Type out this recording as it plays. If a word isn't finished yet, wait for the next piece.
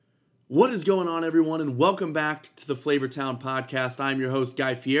What is going on, everyone, and welcome back to the Flavortown Podcast. I'm your host,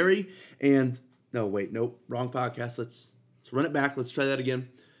 Guy Fieri, and wrong podcast. Let's run it back. Let's try that again.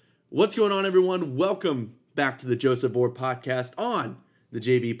 What's going on, everyone? Welcome back to the Joseph Ward Podcast on the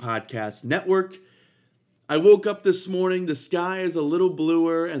JB Podcast Network. I woke up this morning, the sky is a little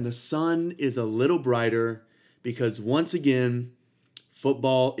bluer, and the sun is a little brighter, because once again,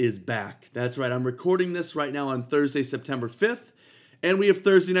 football is back. That's right, I'm recording this right now on Thursday, September 5th. And we have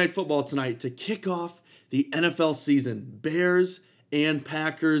Thursday Night Football tonight to kick off the NFL season. Bears and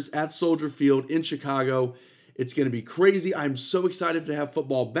Packers at Soldier Field in Chicago. It's going to be crazy. I'm so excited to have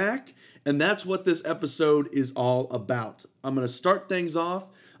football back. And that's what this episode is all about. I'm going to start things off.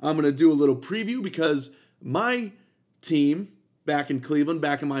 I'm going to do a little preview because my team back in Cleveland,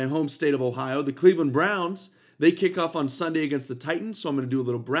 back in my home state of Ohio, the Cleveland Browns, they kick off on Sunday against the Titans. So I'm going to do a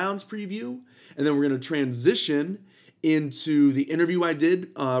little Browns preview. And then we're going to transition into the interview I did,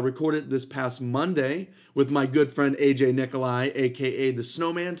 recorded this past Monday with my good friend AJ Nikolai, aka the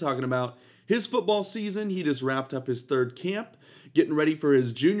Snowman, talking about his football season. He just wrapped up his third camp, getting ready for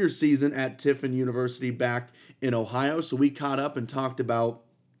his junior season at Tiffin University back in Ohio. So we caught up and talked about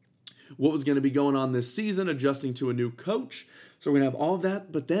what was going to be going on this season, adjusting to a new coach. So we're going to have all of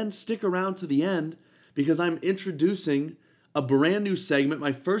that, but then stick around to the end because I'm introducing a brand new segment,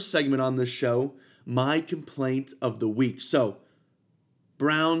 my first segment on this show, my complaint of the week. So,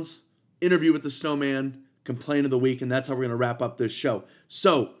 Browns, interview with the Snowman, complaint of the week, and that's how we're going to wrap up this show.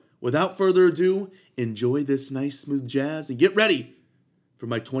 So, without further ado, enjoy this nice smooth jazz and get ready for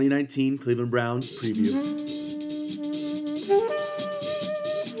my 2019 Cleveland Browns preview.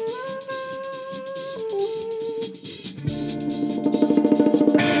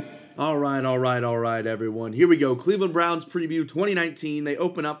 All right, everyone. Here we go. Cleveland Browns preview 2019. They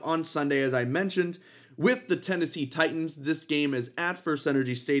open up on Sunday, as I mentioned, with the Tennessee Titans. This game is at First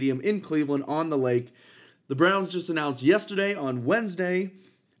Energy Stadium in Cleveland on the lake. The Browns just announced yesterday on Wednesday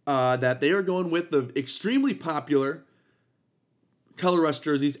that they are going with the extremely popular Color Rush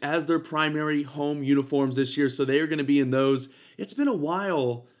jerseys as their primary home uniforms this year. So they are going to be in those. It's been a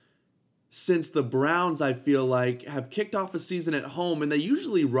while since the Browns, I feel like, have kicked off a season at home, and they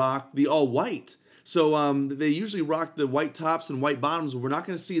usually rock the all-white. So they usually rock the white tops and white bottoms. We're not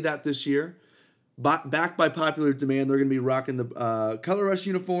going to see that this year. Backed by popular demand, they're going to be rocking the Color Rush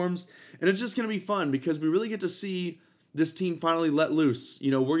uniforms, and it's just going to be fun because we really get to see this team finally let loose.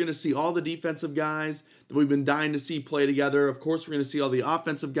 You know, we're going to see all the defensive guys that we've been dying to see play together. Of course, we're going to see all the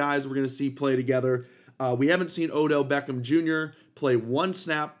offensive guys we're going to see play together. We haven't seen Odell Beckham Jr. play one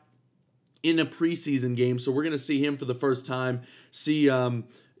snap in a preseason game, so we're going to see him for the first time, see, of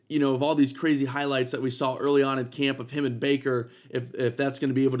all these crazy highlights that we saw early on in camp of him and Baker, if that's going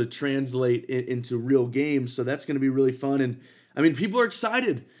to be able to translate into real games, so that's going to be really fun, and, I mean, people are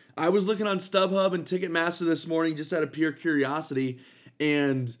excited. I was looking on StubHub and Ticketmaster this morning just out of pure curiosity,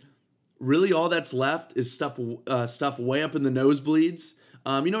 and really all that's left is stuff way up in the nosebleeds.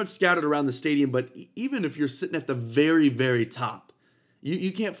 It's scattered around the stadium, but even if you're sitting at the very, very top,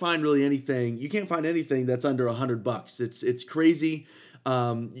 You can't find really anything. You can't find anything that's under $100. It's crazy.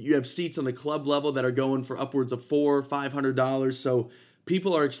 You have seats on the club level that are going for upwards of $400-$500. So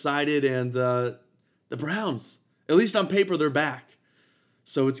people are excited, and the Browns, at least on paper, they're back.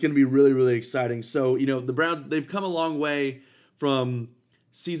 So it's going to be really, really exciting. So the Browns, they've come a long way from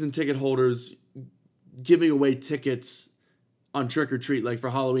season ticket holders giving away tickets on trick or treat, like for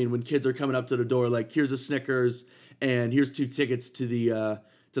Halloween, when kids are coming up to the door, like, here's a Snickers. And here's 2 tickets to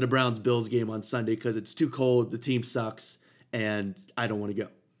the Browns-Bills game on Sunday because it's too cold, the team sucks, and I don't want to go.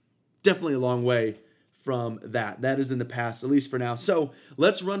 Definitely a long way from that. That is in the past, at least for now. So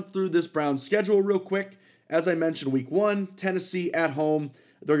let's run through this Browns schedule real quick. As I mentioned, week 1, Tennessee at home.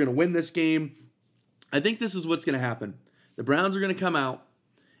 They're going to win this game. I think this is what's going to happen. The Browns are going to come out,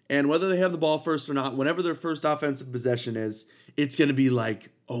 and whether they have the ball first or not, whenever their first offensive possession is, it's going to be like,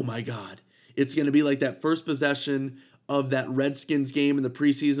 oh my God. It's going to be like that first possession of that Redskins game in the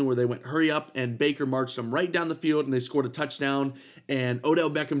preseason where they went hurry up and Baker marched them right down the field and they scored a touchdown, and Odell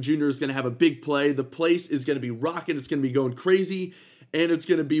Beckham Jr. is going to have a big play. The place is going to be rocking. It's going to be going crazy, and it's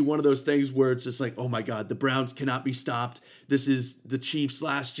going to be one of those things where it's just like, oh my God, the Browns cannot be stopped. This is the Chiefs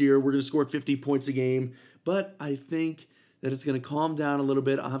last year. We're going to score 50 points a game. But I think that it's going to calm down a little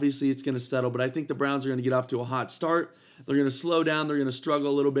bit. Obviously, it's going to settle, but I think the Browns are going to get off to a hot start. They're going to slow down. They're going to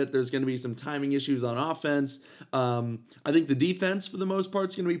struggle a little bit. There's going to be some timing issues on offense. I think the defense, for the most part,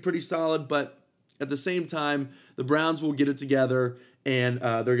 is going to be pretty solid. But at the same time, the Browns will get it together, and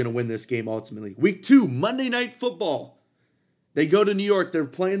they're going to win this game ultimately. Week 2, Monday Night Football. They go to New York. They're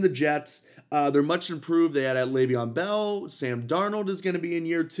playing the Jets. They're much improved. They had Le'Veon Bell. Sam Darnold is going to be in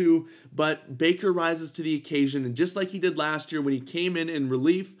year 2, but Baker rises to the occasion, and just like he did last year when he came in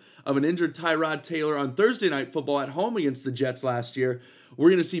relief of an injured Tyrod Taylor on Thursday Night Football at home against the Jets last year, we're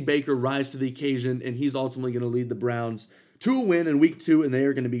going to see Baker rise to the occasion, and he's ultimately going to lead the Browns to a win in week 2, and they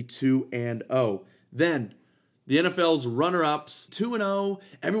are going to be 2-0. Then the NFL's runner-ups, 2-0.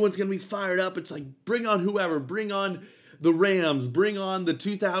 Everyone's going to be fired up. It's like, bring on whoever. Bring on the Rams. Bring on the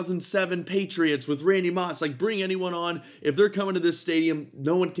 2007 Patriots with Randy Moss. Like, bring anyone on. If they're coming to this stadium,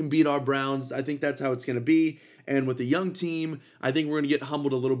 no one can beat our Browns. I think that's how it's going to be. And with a young team, I think we're going to get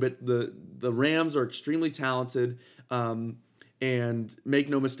humbled a little bit. The Rams are extremely talented. And make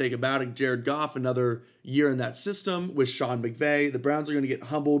no mistake about it, Jared Goff, another year in that system with Sean McVay. The Browns are going to get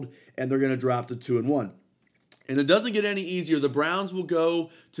humbled, and they're going to drop to 2-1. And it doesn't get any easier. The Browns will go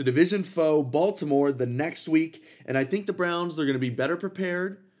to division foe Baltimore the next week, and I think the Browns, they're going to be better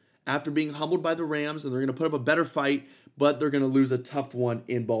prepared after being humbled by the Rams, and they're going to put up a better fight, but they're going to lose a tough one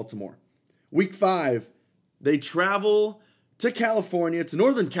in Baltimore. Week 5, they travel to California, to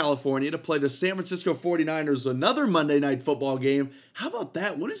Northern California, to play the San Francisco 49ers, another Monday Night Football game. How about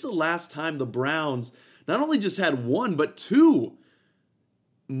that? When is the last time the Browns not only just had one, but 2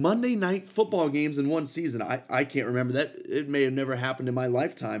 Monday Night Football games in one season? I can't remember that. It may have never happened in my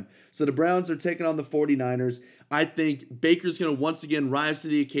lifetime. So the Browns are taking on the 49ers. I think Baker's going to once again rise to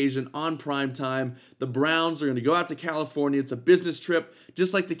the occasion on prime time. The Browns are going to go out to California. It's a business trip,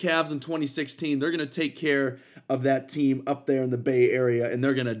 just like the Cavs in 2016. They're going to take care of that team up there in the Bay Area, and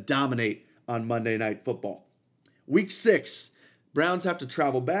they're going to dominate on Monday Night Football. Week 6, Browns have to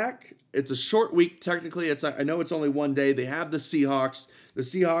travel back. It's a short week, technically. I know it's only one day. They have the Seahawks. The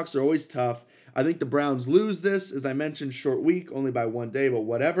Seahawks are always tough. I think the Browns lose this. As I mentioned, short week, only by one day, but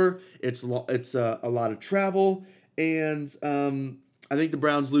whatever. It's a lot of travel, and I think the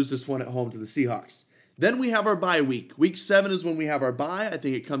Browns lose this one at home to the Seahawks. Then we have our bye week. Week 7 is when we have our bye. I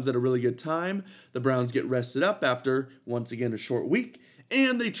think it comes at a really good time. The Browns get rested up after, once again, a short week,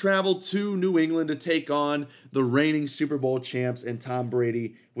 and they travel to New England to take on the reigning Super Bowl champs and Tom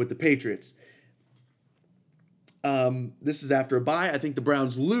Brady with the Patriots. This is after a bye. I think the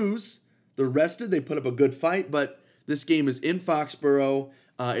Browns lose. They're rested. They put up a good fight, but this game is in Foxborough.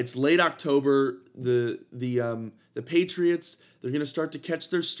 It's late October. The Patriots, they're going to start to catch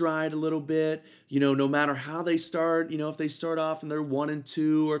their stride a little bit. No matter how they start, if they start off and they're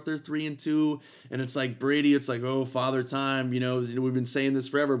 1-2 or if they're 3-2, and it's like Brady, it's like, oh, father time. We've been saying this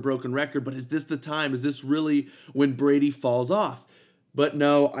forever, broken record, but is this the time? Is this really when Brady falls off? But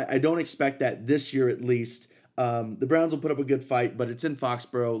no, I don't expect that this year at least. The Browns will put up a good fight, but it's in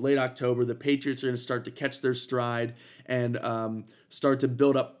Foxborough, late October. The Patriots are going to start to catch their stride and start to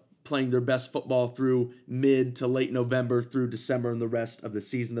build up playing their best football through mid to late November through December and the rest of the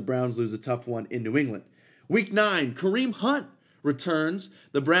season. The Browns lose a tough one in New England. Week 9, Kareem Hunt returns.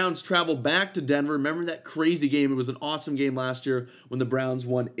 The Browns travel back to Denver. Remember that crazy game? It was an awesome game last year when the Browns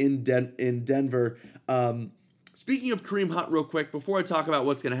won in Denver. Speaking of Kareem Hunt real quick, before I talk about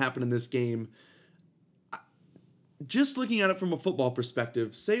what's going to happen in this game, just looking at it from a football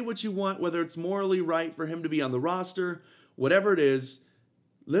perspective, say what you want, whether it's morally right for him to be on the roster, whatever it is,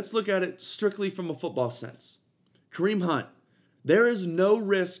 let's look at it strictly from a football sense. Kareem Hunt, there is no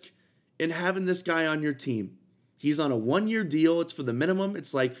risk in having this guy on your team. He's on a 1-year deal. It's for the minimum.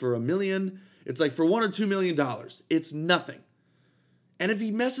 It's like for $1 million. It's like for $1 or $2 million. It's nothing. And if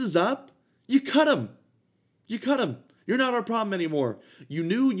he messes up, you cut him. You cut him. You're not our problem anymore. You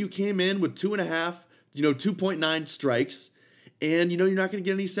knew you came in with 2.9 strikes, and you're not going to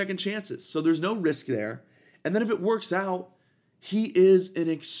get any second chances. So there's no risk there. And then if it works out, he is an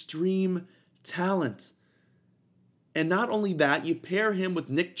extreme talent. And not only that, you pair him with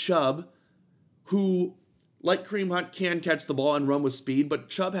Nick Chubb, who, like Kareem Hunt, can catch the ball and run with speed, but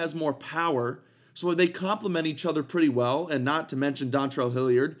Chubb has more power. So they complement each other pretty well, and not to mention Dontrell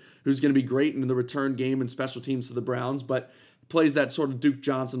Hilliard, who's going to be great in the return game and special teams for the Browns, but plays that sort of Duke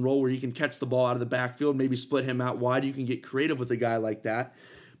Johnson role where he can catch the ball out of the backfield, maybe split him out wide. You can get creative with a guy like that.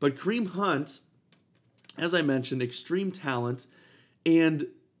 But Kareem Hunt, as I mentioned, extreme talent. And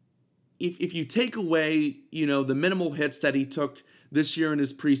if you take away, the minimal hits that he took this year in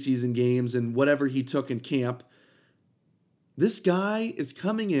his preseason games and whatever he took in camp, this guy is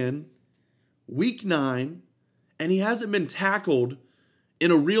coming in week 9, and he hasn't been tackled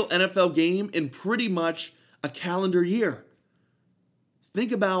in a real NFL game in pretty much a calendar year.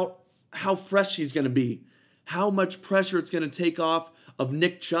 Think about how fresh he's going to be, how much pressure it's going to take off of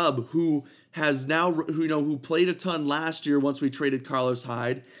Nick Chubb, who played a ton last year once we traded Carlos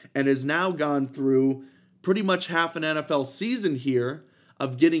Hyde, and has now gone through pretty much half an NFL season here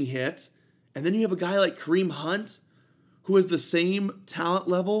of getting hit And then you have a guy like Kareem Hunt, who has the same talent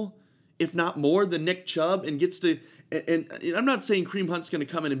level, if not more, than Nick Chubb, and gets to. And I'm not saying Kareem Hunt's going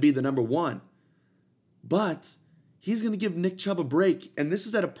to come in and be the number one, but he's going to give Nick Chubb a break. And this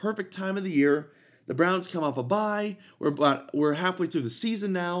is at a perfect time of the year. The Browns come off a bye. We're halfway through the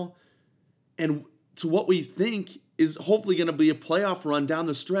season now, and to what we think is hopefully going to be a playoff run down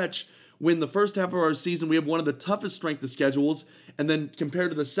the stretch. When the first half of our season, we have one of the toughest strength of schedules, and then compared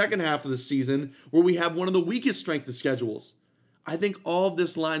to the second half of the season, where we have one of the weakest strength of schedules. I think all of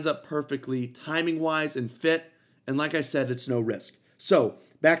this lines up perfectly, timing-wise and fit, and like I said, it's no risk. So,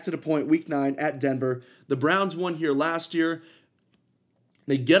 back to the point, Week 9 at Denver. The Browns won here last year.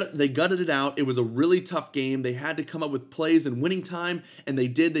 They gutted it out. It was a really tough game. They had to come up with plays in winning time, and they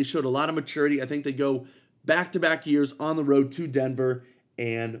did. They showed a lot of maturity. I think they go back-to-back years on the road to Denver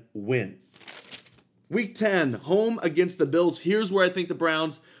and win. Week 10, home against the Bills. Here's where I think the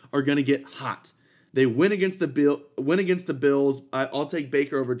Browns are going to get hot. They win against the Bills. I'll take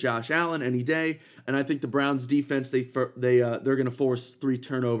Baker over Josh Allen any day, and I think the Browns defense they're going to force 3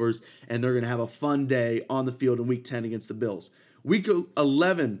 turnovers, and they're going to have a fun day on the field in Week 10 against the Bills. Week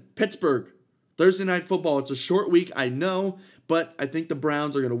 11, Pittsburgh, Thursday Night Football. It's a short week, I know, but I think the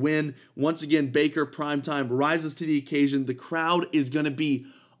Browns are going to win. Once again, Baker, primetime, rises to the occasion. The crowd is going to be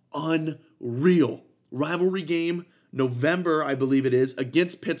unreal. Rivalry game, November, I believe it is,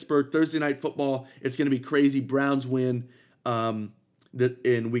 against Pittsburgh, Thursday Night Football. It's going to be crazy. Browns win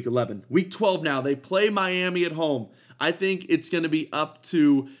in Week 11. Week 12 now, they play Miami at home. I think it's going to be up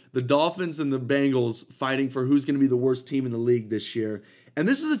to the Dolphins and the Bengals fighting for who's going to be the worst team in the league this year. And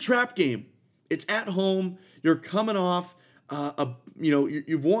this is a trap game. It's at home. You're coming off,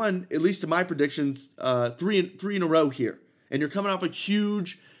 you've won, at least to my predictions, three in a row here. And you're coming off a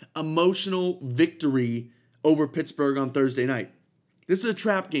huge emotional victory over Pittsburgh on Thursday night. This is a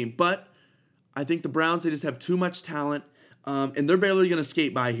trap game, but I think the Browns, they just have too much talent, and they're barely going to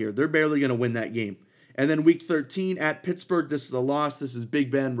skate by here. They're barely going to win that game. And then Week 13 at Pittsburgh, this is a loss. This is Big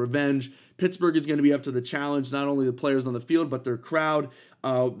Ben revenge. Pittsburgh is going to be up to the challenge, not only the players on the field, but their crowd.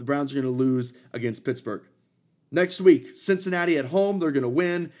 The Browns are going to lose against Pittsburgh. Next week, Cincinnati at home. They're going to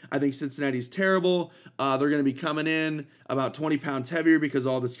win. I think Cincinnati's terrible. They're going to be coming in about 20 pounds heavier because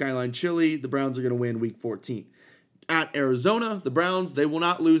of all the Skyline chili. The Browns are going to win Week 14. At Arizona, the Browns, they will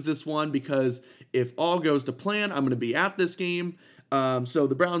not lose this one because if all goes to plan, I'm going to be at this game. So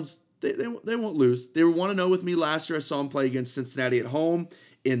the Browns, they won't lose. They were 1-0 with me last year. I saw them play against Cincinnati at home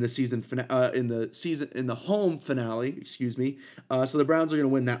in the home finale. So the Browns are going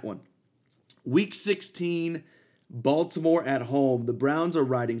to win that one. Week 16, Baltimore at home. The Browns are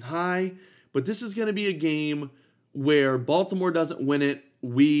riding high, but this is going to be a game where Baltimore doesn't win it,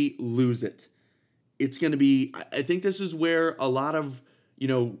 we lose it. It's going to be, I think this is where a lot of,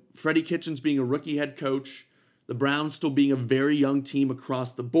 Freddie Kitchens being a rookie head coach, the Browns still being a very young team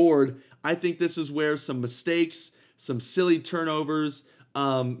across the board. I think this is where some mistakes, some silly turnovers,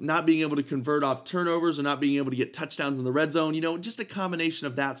 not being able to convert off turnovers or not being able to get touchdowns in the red zone, just a combination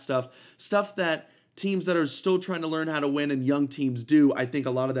of that stuff that teams that are still trying to learn how to win and young teams do. I think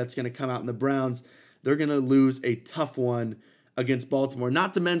a lot of that's going to come out in the Browns. They're going to lose a tough one against Baltimore.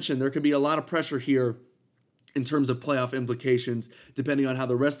 Not to mention, there could be a lot of pressure here in terms of playoff implications, depending on how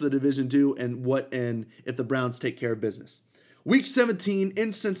the rest of the division do and if the Browns take care of business. Week 17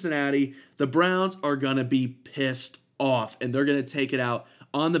 in Cincinnati, the Browns are going to be pissed off, and they're going to take it out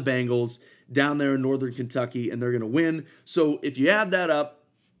on the Bengals down there in northern Kentucky, and they're going to win. So if you add that up,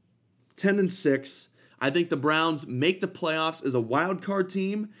 10-6, I think the Browns make the playoffs as a wild card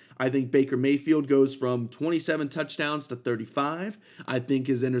team. I think Baker Mayfield goes from 27 touchdowns to 35. I think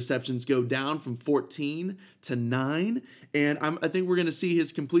his interceptions go down from 14 to 9. And I think we're going to see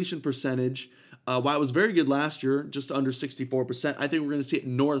his completion percentage, while it was very good last year, just under 64%, I think we're going to see it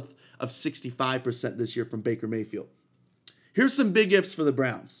north of 65% this year from Baker Mayfield. Here's some big ifs for the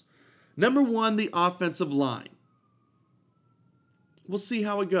Browns. Number one, the offensive line. We'll see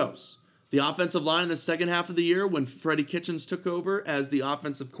how it goes. The offensive line in the second half of the year, when Freddie Kitchens took over as the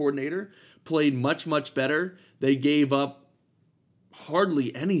offensive coordinator, played much, much better. They gave up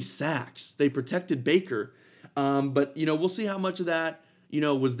hardly any sacks. They protected Baker. But we'll see how much of that,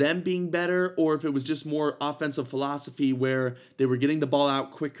 was them being better or if it was just more offensive philosophy where they were getting the ball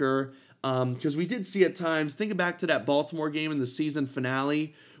out quicker. Because we did see at times, think back to that Baltimore game in the season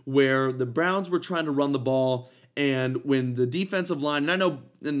finale where the Browns were trying to run the ball, and when the defensive line, and I know,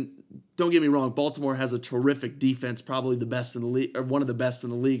 and don't get me wrong, Baltimore has a terrific defense, probably the best in the league, or one of the best in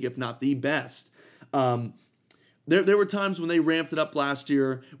the league, if not the best. There were times when they ramped it up last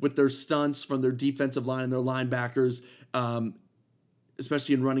year with their stunts from their defensive line and their linebackers,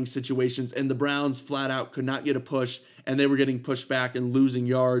 especially in running situations, and the Browns flat out could not get a push, and they were getting pushed back and losing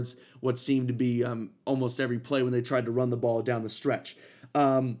yards, what seemed to be almost every play when they tried to run the ball down the stretch.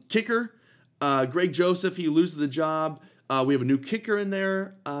 Kicker, Greg Joseph, he loses the job. We have a new kicker in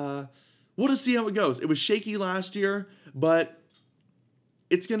there. We'll just see how it goes. It was shaky last year, but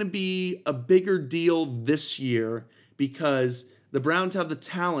it's going to be a bigger deal this year because the Browns have the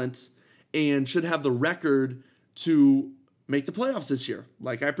talent and should have the record to make the playoffs this year,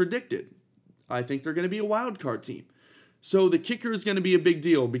 like I predicted. I think they're going to be a wild card team. So the kicker is going to be a big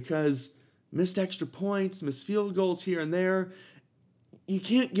deal because missed extra points, missed field goals here and there. You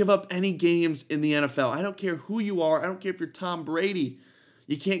can't give up any games in the NFL. I don't care who you are. I don't care if you're Tom Brady.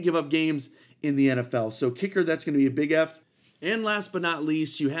 You can't give up games in the NFL. So kicker, that's going to be a big F. And last but not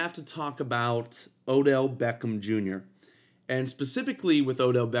least, you have to talk about Odell Beckham Jr. And specifically with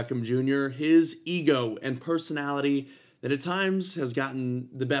Odell Beckham Jr., his ego and personality that at times has gotten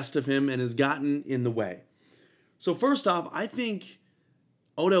the best of him and has gotten in the way. So first off, I think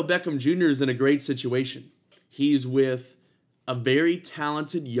Odell Beckham Jr. is in a great situation. He's with a very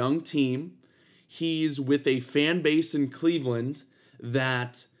talented young team. He's with a fan base in Cleveland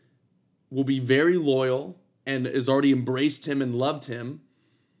that will be very loyal and has already embraced him and loved him.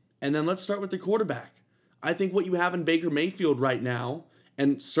 And then let's start with the quarterback. I think what you have in Baker Mayfield right now,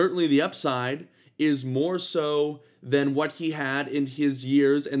 and certainly the upside, is more so than what he had in his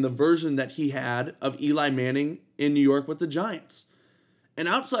years and the version that he had of Eli Manning in New York with the Giants. And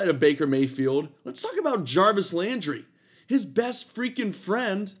outside of Baker Mayfield, let's talk about Jarvis Landry. His best freaking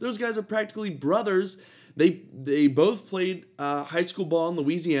friend. Those guys are practically brothers. They both played high school ball in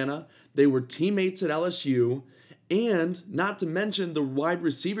Louisiana. They were teammates at LSU. And not to mention the wide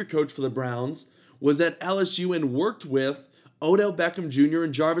receiver coach for the Browns was at LSU and worked with Odell Beckham Jr.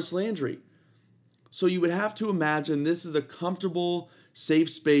 and Jarvis Landry. So you would have to imagine this is a comfortable, safe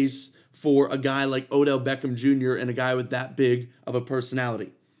space for a guy like Odell Beckham Jr. and a guy with that big of a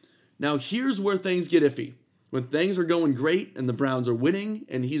personality. Now here's where things get iffy. When things are going great and the Browns are winning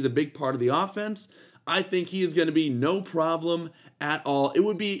and he's a big part of the offense, I think he is going to be no problem at all. It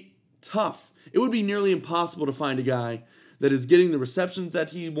would be tough. It would be nearly impossible to find a guy that is getting the receptions that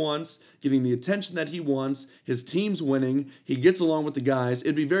he wants, getting the attention that he wants, his team's winning, he gets along with the guys.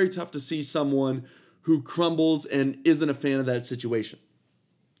 It'd be very tough to see someone who crumbles and isn't a fan of that situation.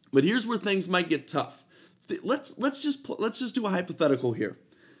 But here's where things might get tough. Let's just do a hypothetical here.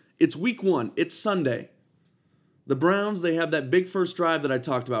 It's week 1. It's Sunday. The Browns, they have that big first drive that I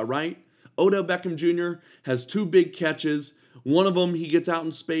talked about, right? Odell Beckham Jr. has 2 big catches. One of them, he gets out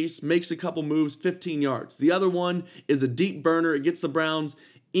in space, makes a couple moves, 15 yards. The other one is a deep burner. It gets the Browns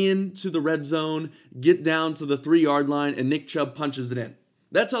into the red zone, get down to the 3-yard line, and Nick Chubb punches it in.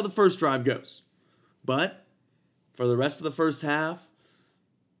 That's how the first drive goes. But for the rest of the first half,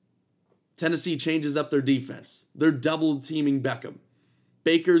 Tennessee changes up their defense. They're double teaming Beckham.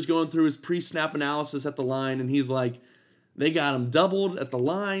 Baker's going through his pre-snap analysis at the line, and he's like, they got him doubled at the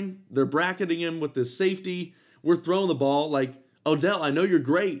line. They're bracketing him with this safety. We're throwing the ball like, Odell, I know you're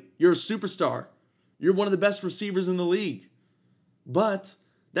great. You're a superstar. You're one of the best receivers in the league. But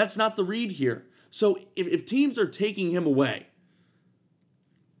that's not the read here. So if teams are taking him away,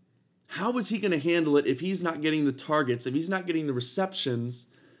 how is he going to handle it if he's not getting the targets, if he's not getting the receptions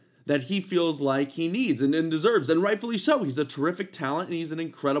that he feels like he needs and deserves? And rightfully so. He's a terrific talent and he's an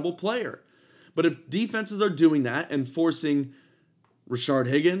incredible player. But if defenses are doing that and forcing Rashard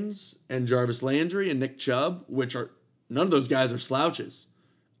Higgins and Jarvis Landry and Nick Chubb, which are none of those guys are slouches,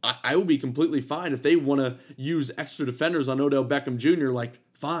 I will be completely fine if they want to use extra defenders on Odell Beckham Jr. Like,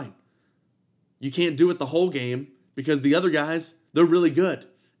 fine. You can't do it the whole game because the other guys, they're really good.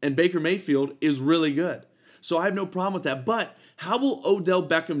 And Baker Mayfield is really good. So I have no problem with that. But how will Odell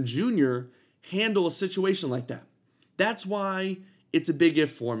Beckham Jr. handle a situation like that? That's why it's a big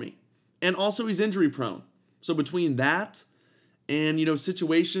if for me. And also he's injury prone. So between that and,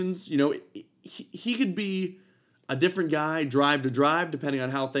 situations, he could be a different guy drive to drive depending on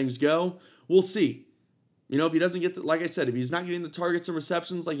how things go. We'll see. If he doesn't get, like I said, if he's not getting the targets and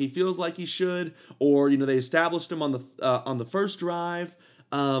receptions like he feels like he should, or, they established him on the first drive,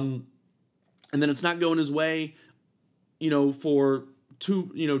 and then it's not going his way, for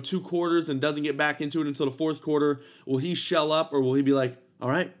two quarters and doesn't get back into it until the fourth quarter, will he shell up or will he be like, all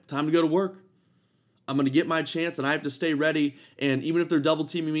right, time to go to work? I'm going to get my chance and I have to stay ready. And even if they're double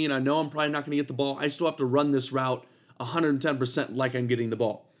teaming me and I know I'm probably not going to get the ball, I still have to run this route 110% like I'm getting the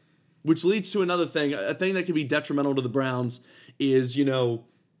ball. Which leads to another thing. A thing that can be detrimental to the Browns is,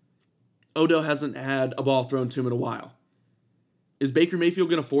 Odell hasn't had a ball thrown to him in a while. Is Baker Mayfield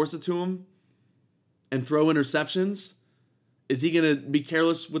going to force it to him and throw interceptions? Is he going to be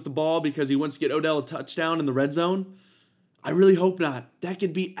careless with the ball because he wants to get Odell a touchdown in the red zone? I really hope not. That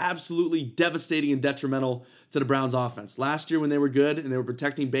could be absolutely devastating and detrimental to the Browns offense. Last year when they were good and they were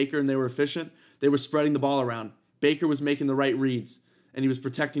protecting Baker and they were efficient, they were spreading the ball around. Baker was making the right reads and he was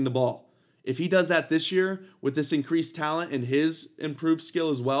protecting the ball. If he does that this year with this increased talent and his improved skill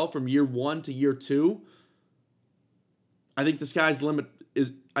as well from year 1 to year 2, I think the sky's the limit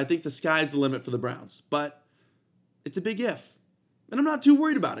for the Browns. But it's a big if. And I'm not too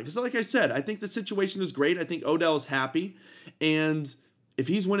worried about it because, like I said, I think the situation is great. I think Odell is happy. And if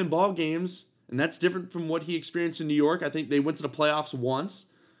he's winning ball games, and that's different from what he experienced in New York, I think they went to the playoffs once.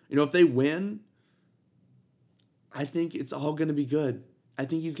 If they win, I think it's all going to be good. I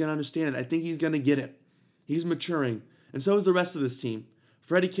think he's going to understand it. I think he's going to get it. He's maturing. And so is the rest of this team.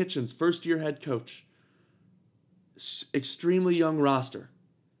 Freddie Kitchens, first-year head coach. Extremely young roster.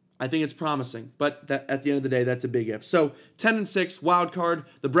 I think it's promising, but at the end of the day, that's a big if. So 10-6 wild card.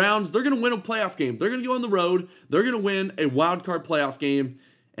 The Browns, they're going to win a playoff game. They're going to go on the road. They're going to win a wild card playoff game,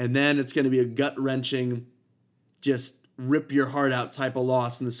 and then it's going to be a gut-wrenching, just rip your heart out type of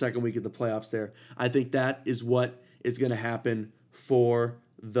loss in the second week of the playoffs there. I think that is what is going to happen for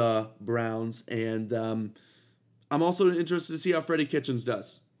the Browns, and I'm also interested to see how Freddie Kitchens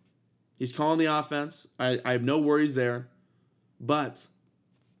does. He's calling the offense. I have no worries there, but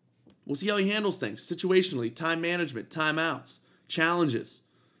we'll see how he handles things situationally, time management, timeouts, challenges.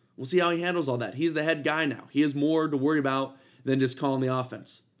 We'll see how he handles all that. He's the head guy now. He has more to worry about than just calling the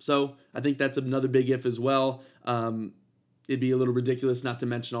offense. So I think that's another big if as well. It'd be a little ridiculous not to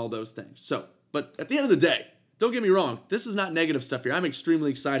mention all those things. But at the end of the day, don't get me wrong. This is not negative stuff here. I'm extremely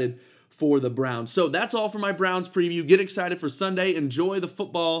excited for the Browns. So that's all for my Browns preview. Get excited for Sunday. Enjoy the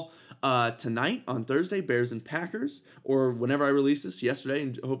football tonight on Thursday, Bears and Packers, or whenever I release this, yesterday,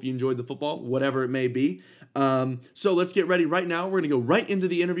 and hope you enjoyed the football, whatever it may be. So let's get ready right now. We're going to go right into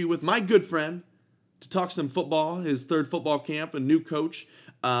the interview with my good friend to talk some football, his third football camp, a new coach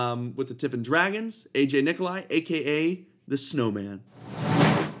with the Tippin Dragons, AJ Nikolai, a.k.a. the Snowman.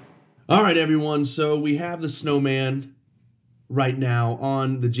 All right, everyone, so we have the Snowman right now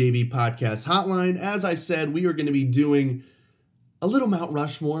on the JV Podcast Hotline. As I said, we are going to be doing a little Mount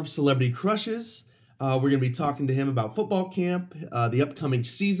Rushmore of Celebrity Crushes. We're going to be talking to him about football camp, the upcoming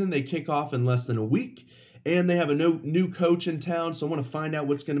season. They kick off in less than a week, and they have a new coach in town, so I want to find out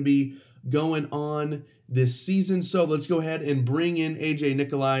what's going to be going on this season. So let's go ahead and bring in AJ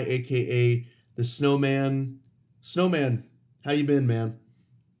Nikolai, a.k.a. the Snowman. Snowman, how you been, man?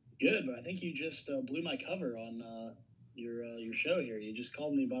 Good, but I think you just blew my cover on your show here. You just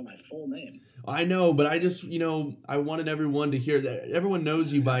called me by my full name. I know, but I just, I wanted everyone to hear that. Everyone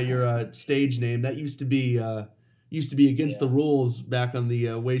knows you by your stage name. That used to be against the rules back on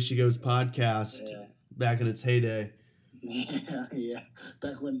the Way She Goes podcast back in its heyday. Yeah.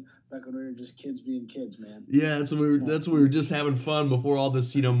 Back when we were just kids being kids, man. Yeah, that's when we were just having fun before all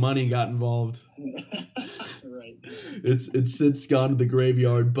this, money got involved. Right. It's since gone to the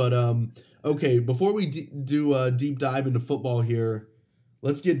graveyard, but okay, before we do a deep dive into football here,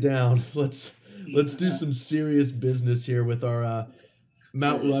 let's get down. Let's do some serious business here with our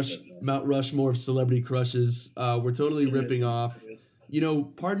Mount Rushmore of Celebrity Crushes. We're totally ripping off.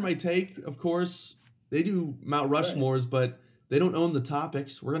 Pardon my take, of course. They do Mount Rushmores, but they don't own the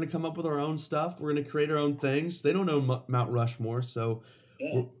topics. We're going to come up with our own stuff. We're going to create our own things. They don't own Mount Rushmore, so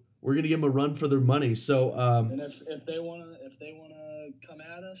we're going to give them a run for their money. So, and if they want to come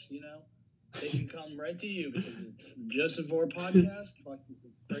at us, they can come right to you because it's Joseph Orr podcast.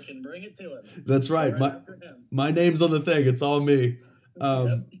 Freaking bring it to him. That's right. My name's on the thing. It's all me.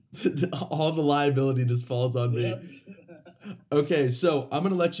 All the liability just falls on me. Yep. Okay, so I'm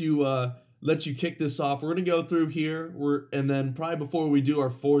going to let you kick this off. We're going to go through here, and then probably before we do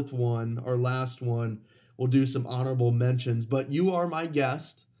our our last one, we'll do some honorable mentions. But you are my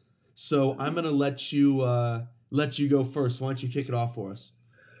guest, so I'm going to let you go first. Why don't you kick it off for us?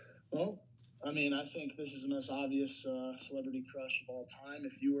 Well, I think this is the most obvious celebrity crush of all time.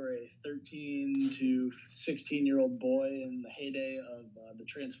 If you were a 13 to 16-year-old boy in the heyday of the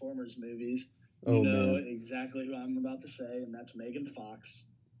Transformers movies, you know exactly who I'm about to say, and that's Megan Fox.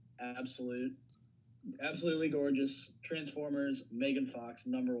 Absolutely gorgeous. Transformers, Megan Fox,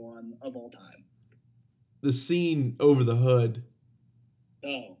 number one of all time. The scene over the hood.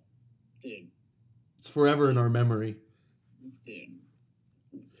 Oh, dude. It's forever in our memory. Dude.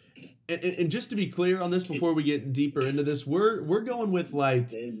 And just to be clear on this before we get deeper into this, we're going with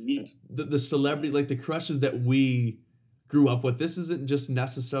the celebrity, like the crushes that we grew up with. This isn't just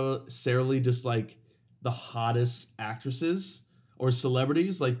necessarily just like the hottest actresses or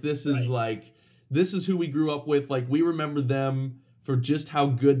celebrities. Like this is like this is who we grew up with. Like, we remember them for just how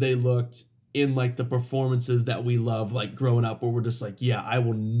good they looked in, like, the performances that we love, like, growing up, where we're just like, yeah, I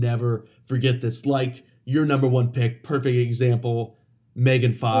will never forget this. Like, your number one pick, perfect example,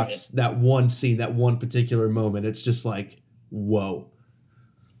 Megan Fox, that one scene, that one particular moment. It's just like, whoa.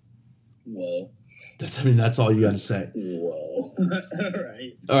 That's all you got to say. Whoa.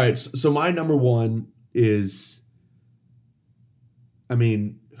 Right. All right. So my number one is, I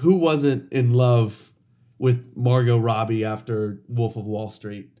mean, who wasn't in love with Margot Robbie after Wolf of Wall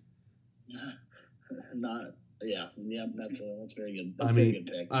Street? That's very good. That's a very good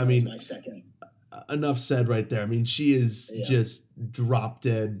pick. That was my second. Enough said right there. I mean, she is just drop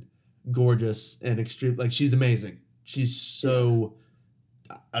dead gorgeous and extreme. Like, she's amazing. She's so,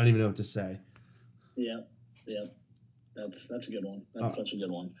 I don't even know what to say. Yeah. That's a good one. That's such a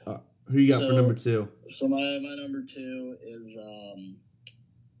good one. Who you got for number two? So my number two is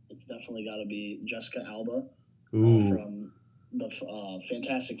it's definitely got to be Jessica Alba from the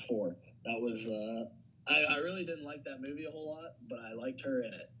Fantastic Four. That was I really didn't like that movie a whole lot, but I liked her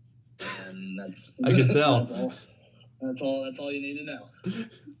in it, and that's I can tell. That's all you need to know.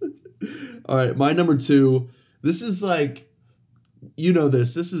 All right, my number two. This is like, you know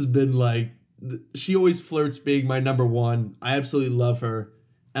this. This has been like, she always flirts being my number one. I absolutely love her.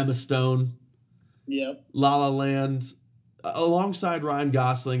 Emma Stone. Yep. La La Land. Alongside Ryan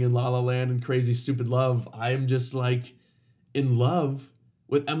Gosling in La La Land and Crazy Stupid Love, I am just like in love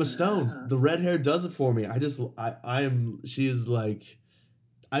with Emma Stone. The red hair does it for me. She is like,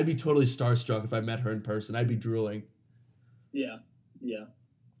 I'd be totally starstruck if I met her in person. I'd be drooling. Yeah.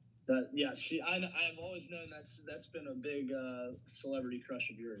 I've always known that's been a big celebrity crush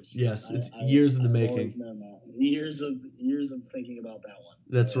of yours. Yes, it's years in the making. I've always known that. Years of thinking about that one.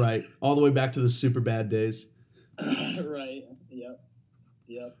 That's right. All the way back to the Superbad days. Right.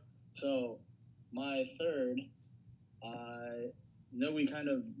 Yep. So my third, I know we kind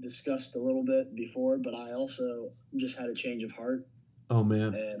of discussed a little bit before, but I also just had a change of heart. Oh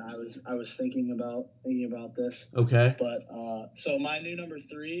man. And I was thinking about this. Okay. But so my new number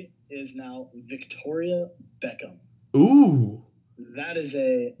three is now Victoria Beckham. Ooh. That is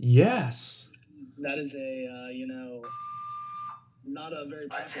a not a very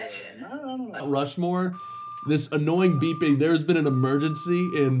popular one. I don't know. Rushmore. This annoying beeping. There's been an emergency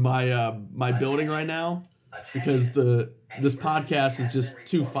in my my building right now because this podcast is just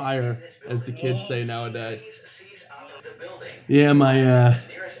too fire, as the kids say nowadays. Yeah, my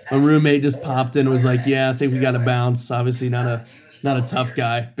roommate just popped in and was like, "Yeah, I think we got to bounce." Obviously, not a tough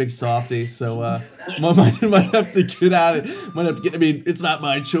guy, big softy. So might have to get out of it. I mean, it's not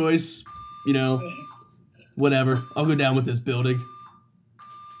my choice, you know. Whatever. I'll go down with this building.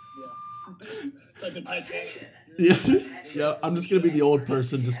 It's like the Titanic. Yeah. I'm just gonna be the old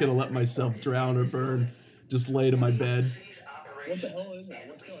person, just gonna let myself drown or burn, just lay to my bed. What the hell is that?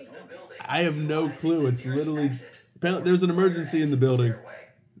 What's going on? I have no clue. It's literally, apparently there's an emergency in the building.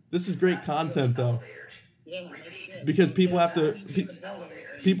 This is great content though. Yeah, no shit. Because people have to like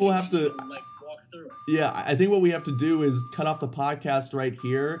walk through it. Yeah, I think what we have to do is cut off the podcast right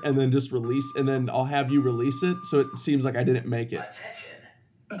here and then just release, and then I'll have you release it so it seems like I didn't make it.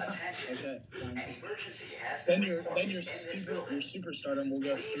 Okay. Then your superstardom will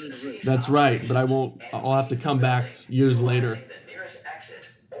go through the roof. That's right, but I'll have to come back years later.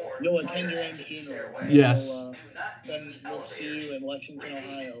 You'll attend your own funeral. Yes. Then we'll see you in Lexington,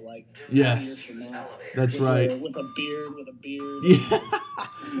 Ohio, like 20 yes. years from now. That's right. With a beard. Yeah.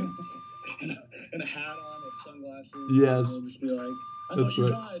 and a hat on with sunglasses. Yes. We'll just be like, that's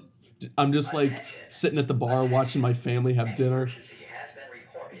right. Died. I'm just like sitting at the bar watching my family have dinner.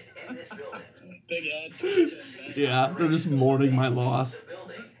 Big Ed. Yeah, they're just mourning my loss.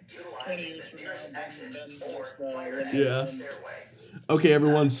 20 years from now, Ben's just yeah. Okay,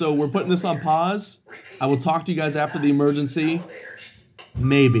 everyone, so we're putting this on pause. I will talk to you guys after the emergency.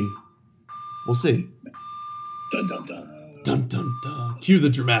 Maybe. We'll see. Dun, dun, dun. Dun, dun, dun. Cue the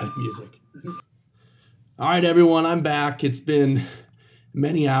dramatic music. All right, everyone, I'm back. It's been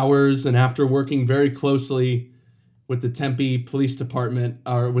many hours, and after working very closely with the Tempe Police Department,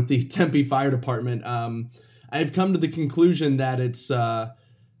 or with the Tempe Fire Department, I've come to the conclusion that it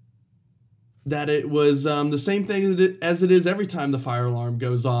was the same thing as it is every time the fire alarm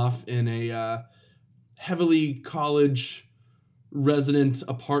goes off in a heavily college resident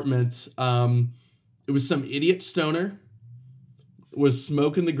apartment. It was some idiot stoner was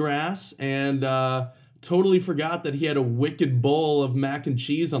smoking the grass and totally forgot that he had a wicked bowl of mac and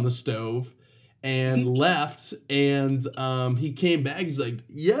cheese on the stove and left. And he came back. He's like,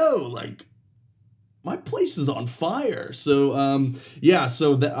 "Yo, like, my place is on fire. So yeah,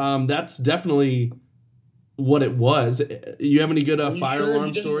 so that's definitely what it was. You have any good Are you fire sure alarm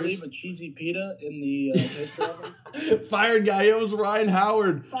you didn't stories? leave a cheesy pita in the toaster oven? Fired guy. It was Ryan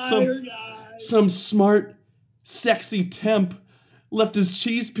Howard. Fire guy. Some smart, sexy temp left his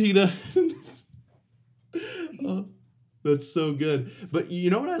cheese pita. Oh, that's so good. But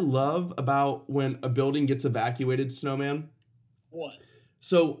you know what I love about when a building gets evacuated, Snowman? What?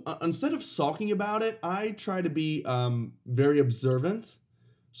 So instead of sulking about it, I try to be very observant.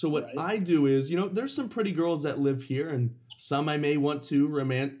 So what Right. I do is, there's some pretty girls that live here, and some I may want to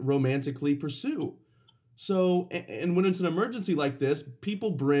romantically pursue. So, and when it's an emergency like this,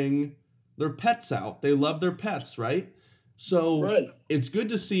 people bring their pets out. They love their pets, right? So Right. it's good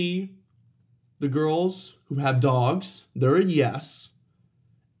to see the girls who have dogs, they're a yes.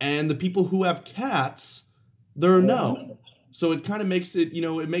 And the people who have cats, they're a no. So it kind of makes it,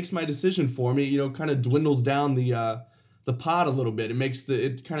 it makes my decision for me, kind of dwindles down the pot a little bit.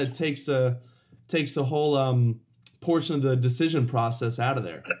 It kind of takes a whole portion of the decision process out of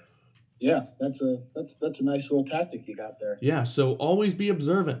there. Yeah, that's a nice little tactic you got there. Yeah, so always be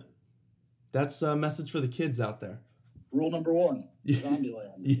observant. That's a message for the kids out there. Rule number 1,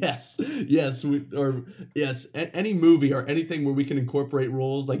 Zombieland. Yes. Any movie or anything where we can incorporate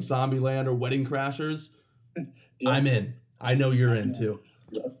rules like Zombieland or Wedding Crashers, yeah. I'm in. I know you're in too.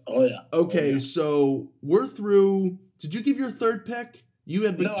 Yeah. Oh yeah. Okay, so we're through. Did you give your third pick? You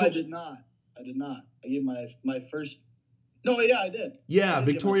had No, I did not. I gave my first. No, yeah, I did. Yeah,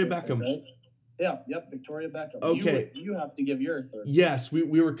 Victoria Beckham. Pick, right? Yeah, yep, Victoria Beckham. Okay. You have to give your third. Yes, we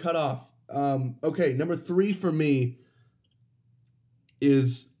were cut off. Okay, number 3 for me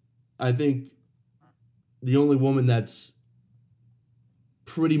is, I think, the only woman that's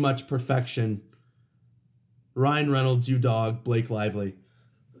pretty much perfection. Ryan Reynolds, you dog, Blake Lively.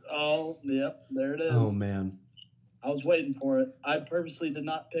 Oh, yep, there it is. Oh, man. I was waiting for it. I purposely did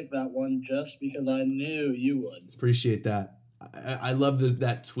not pick that one just because I knew you would. Appreciate that. I love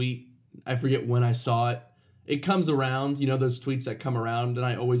that tweet. I forget when I saw it. It comes around, those tweets that come around, and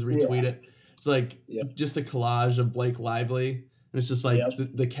I always retweet it. It's like just a collage of Blake Lively, and it's just like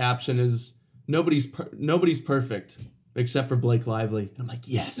the caption is, nobody's perfect except for Blake Lively. And I'm like,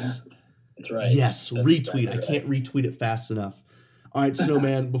 yes. That's right. Yes, that's retweet. Exactly. I can't retweet it fast enough. All right,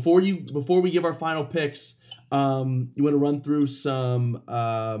 Snowman, before we give our final picks, you want to run through some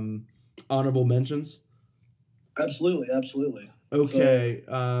honorable mentions? Absolutely. Okay.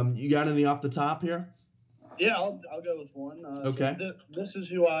 So, you got any off the top here? Yeah, I'll go with one. Okay. So this is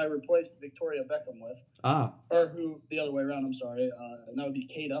who I replaced Victoria Beckham with. Or who, the other way around, I'm sorry. And that would be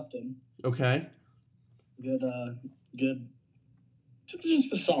Kate Upton. Okay. Good.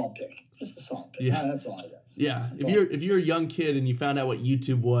 Just a solid pick. Yeah. That's all I got. Yeah. If you're a young kid and you found out what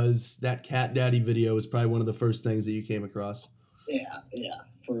YouTube was, that Cat Daddy video was probably one of the first things that you came across. Yeah.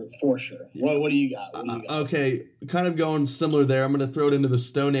 For sure. Yeah. What do you got? Okay, kind of going similar there. I'm going to throw it into the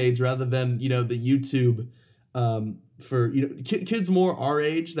Stone Age rather than, the YouTube for, kids more our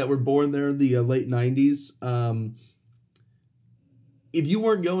age that were born there in the late 90s. If you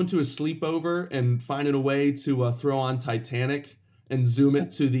weren't going to a sleepover and finding a way to throw on Titanic and zoom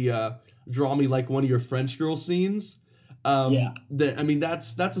it to the draw me like one of your French girl scenes,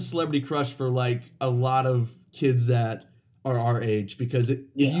 that's a celebrity crush for like a lot of kids that are our age, because if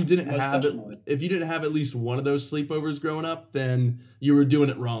you didn't have at least one of those sleepovers growing up, then you were doing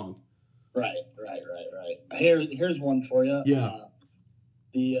it wrong. Right. Here's one for you. Yeah.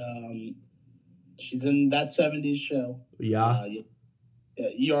 She's in that 70s show. Yeah.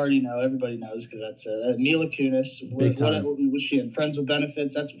 You already know. Everybody knows because that's Mila Kunis. Big time. What was she in? Friends with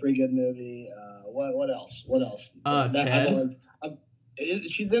Benefits. That's a pretty good movie. What else? Ted.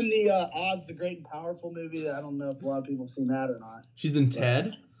 She's in the Oz the Great and Powerful movie. I don't know if a lot of people have seen that or not. She's in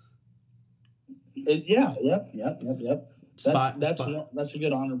Ted. Yep. That's a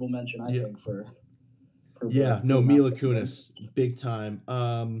good honorable mention, I think, for Mila Kunis, big time.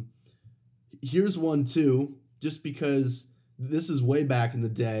 Here's one too, just because this is way back in the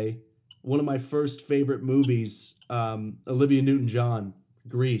day. One of my first favorite movies, Olivia Newton-John,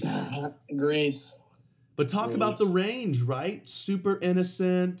 Grease. But talk about the range, right? Super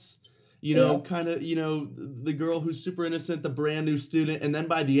innocent, kind of, the girl who's super innocent, the brand new student. And then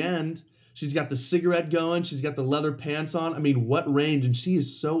by the end, she's got the cigarette going. She's got the leather pants on. I mean, what range? And she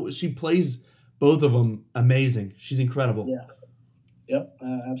plays both of them amazing. She's incredible. Yeah. Yep.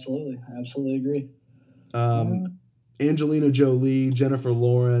 Absolutely. I absolutely agree. Angelina Jolie, Jennifer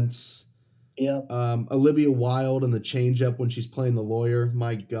Lawrence. Yeah. Olivia Wilde and the Change Up when she's playing the lawyer.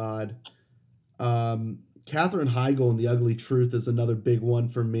 My God. Katherine Heigl in The Ugly Truth is another big one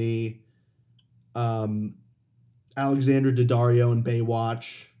for me. Alexandra Daddario in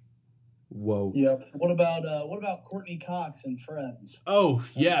Baywatch. Whoa. Yep. What about Courtney Cox and Friends? Oh,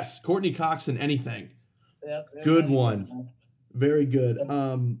 yes. Courtney Cox in Anything. Yep. Good one. Very good. That's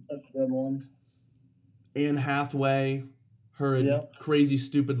a good one. Anne Hathaway, her in Crazy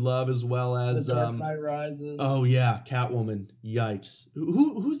Stupid Love, as well as The Dark Knight Rises. Oh yeah, Catwoman. Yikes.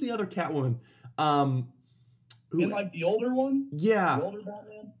 Who's the other Catwoman? In like the older one? Yeah. The older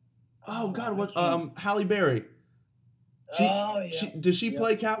Batman? Oh God, what Halle Berry. Does she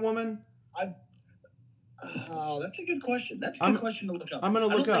play Catwoman? That's a good question. That's a good question to look up. I'm gonna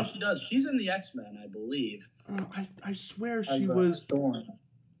look up. I don't think she does. She's in the X-Men, I believe. I swear she was. Storm.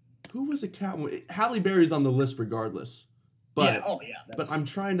 Who was a Catwoman? Halle Berry's on the list regardless. But, but I'm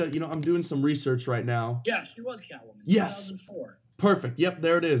trying to, I'm doing some research right now. Yeah, she was Catwoman. Yes. 2004. Perfect. Yep,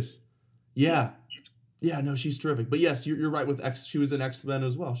 there it is. Yeah. Yeah, no, she's terrific. But yes, you're right with X. She was in X-Men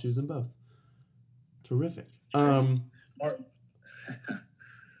as well. She was in both. Terrific.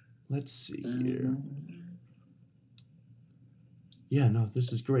 Let's see here. Yeah, no,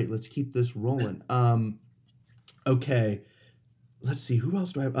 this is great. Let's keep this rolling. Okay. Let's see. Who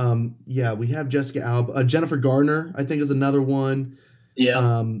else do I have? Yeah, we have Jessica Alba. Jennifer Garner, I think, is another one.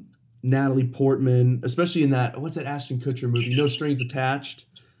 Yeah. Natalie Portman, especially in that, what's that Ashton Kutcher movie? No Strings Attached.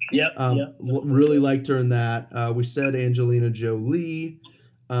 Yep. Really liked her in that. We said Angelina Jolie.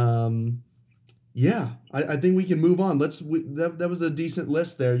 Yeah, I think we can move on. That was a decent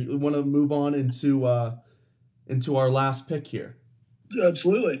list there. You want to move on into our last pick here?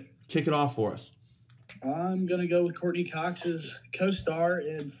 Absolutely. Kick it off for us. I'm gonna go with Courtney Cox's co-star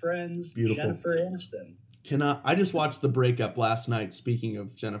in Friends, beautiful. Jennifer Aniston. I just watched The Breakup last night. Speaking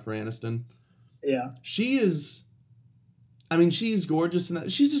of Jennifer Aniston, yeah, she's gorgeous in that.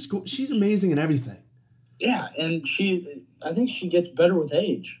 She's amazing in everything. Yeah, and I think she gets better with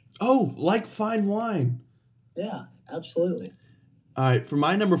age. Oh, like fine wine. Yeah, absolutely. All right, for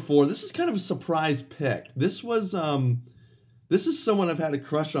my number 4, this is kind of a surprise pick. This is someone I've had a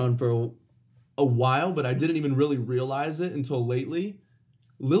crush on for a while, but I didn't even really realize it until lately.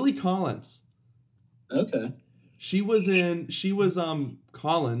 Lily Collins. Okay. She was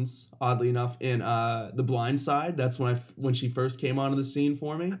Collins, oddly enough, in The Blind Side. That's when she first came onto the scene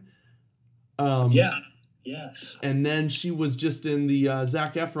for me. Yeah. Yes. And then she was just in the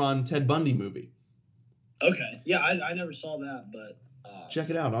Zac Efron Ted Bundy movie. Okay. Yeah, I never saw that, but check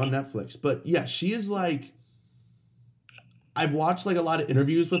it out on Netflix. But yeah, she is like, I've watched like a lot of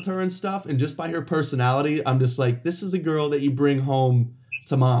interviews with her and stuff, and just by her personality, I'm just like, this is a girl that you bring home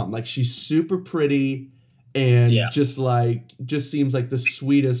to mom. Like, she's super pretty and just seems like the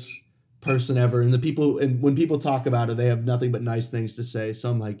sweetest person ever. And when people talk about her, they have nothing but nice things to say. So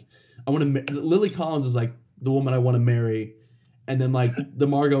I'm like, Lily Collins is like the woman I want to marry. And then like the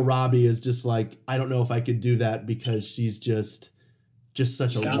Margot Robbie is just like, I don't know if I could do that because she's just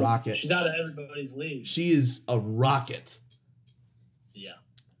such a rocket. She's out of everybody's league. She is a rocket. Yeah.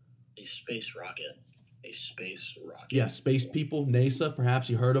 A space rocket. Yeah, space people, NASA, perhaps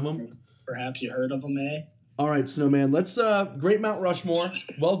you heard of them. Eh? All right, Snowman, let's great Mount Rushmore.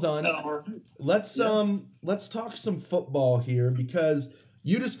 Well done. Let's talk some football here because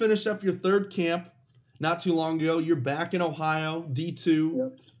you just finished up your third camp not too long ago. You're back in Ohio,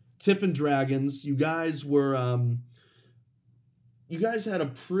 D2, Tiffin Dragons. You guys were you guys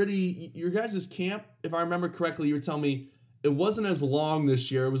had your guys' camp, if I remember correctly, you were telling me it wasn't as long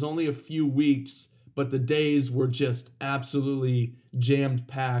this year. It was only a few weeks, but the days were just absolutely jammed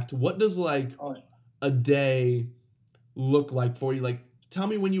packed. What does a day look like for you? Like, tell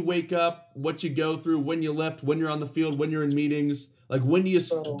me when you wake up, what you go through, when you lift, when you're on the field, when you're in meetings. Like, when do you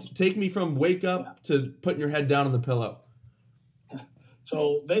take me from wake up to putting your head down on the pillow?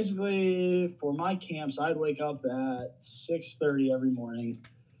 So basically, for my camps, I'd wake up at 6:30 every morning,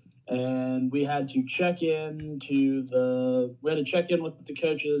 and we had to check in with the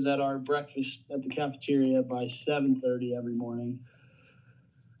coaches at our breakfast at the cafeteria by 7:30 every morning.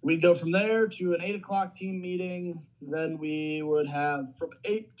 We'd go from there to an 8 o'clock team meeting. Then we would have from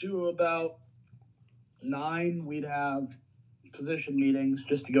 8 to about 9, we'd have position meetings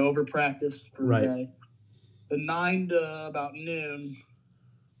just to go over practice for the day. Then 9 to about noon,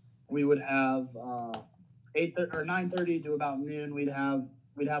 we would have 9:30 to about noon. We'd have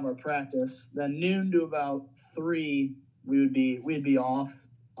our practice. Then noon to about 3, we'd be off.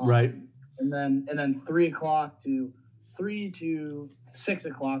 Right. And then 3 to 6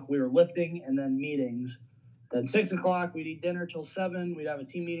 o'clock, we were lifting and then meetings. Then 6 o'clock, we'd eat dinner till 7. We'd have a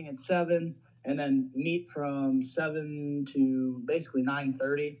team meeting at 7, and then meet from 7 to basically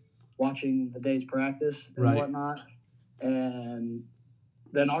 9:30, watching the day's practice and whatnot. And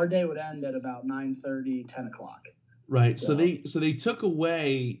then our day would end at about 9:30, 10 o'clock. Right. So they took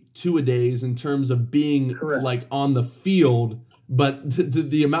away two-a-days in terms of being Correct. like on the field, but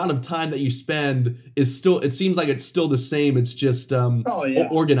the amount of time that you spend is still, it seems like it's still the same. It's just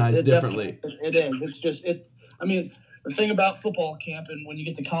organized differently. It is. I mean, the thing about football camp and when you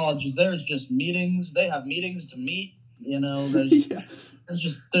get to college is there's just meetings. They have meetings to meet. There's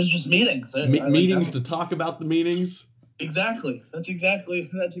there's just meetings. Meetings to talk about the meetings. Exactly. That's exactly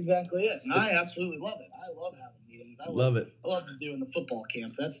it. And I absolutely love it. I love having meetings. I love it. I love doing the football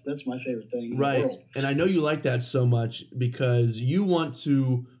camp. That's my favorite thing in the world. And I know you like that so much because you want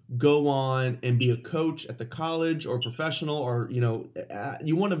to go on and be a coach at the college or professional, or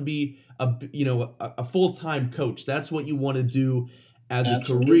you want to be a full-time coach. That's what you want to do as a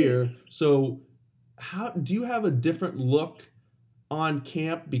career. So how do you have a different look on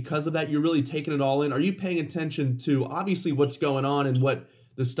camp because of that? You're really taking it all in. Are you paying attention to obviously what's going on and what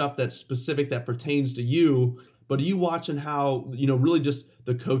the stuff that's specific that pertains to you, but are you watching how really just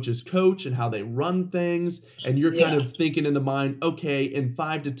the coaches coach and how they run things, and you're kind of thinking in the mind, okay, in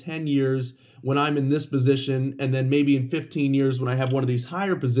 5 to 10 years when I'm in this position, and then maybe in 15 years when I have one of these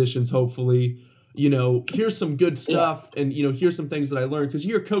higher positions, hopefully, here's some good stuff, and here's some things that I learned, because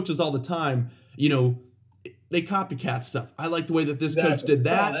you hear coaches all the time, they copycat stuff. I like the way that this coach did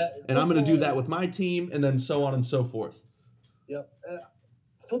that, and I'm going to do that with my team, and then so on and so forth. Yep.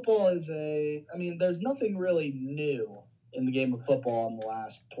 Football is there's nothing really new in the game of football in the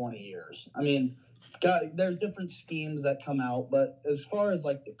last 20 years. I mean, there's different schemes that come out, but as far as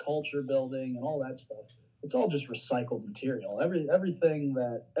like the culture building and all that stuff, it's all just recycled material. Everything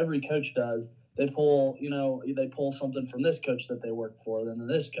that every coach does, they pull something from this coach that they worked for, then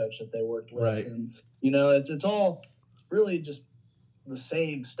this coach that they worked with, right. And it's all really just the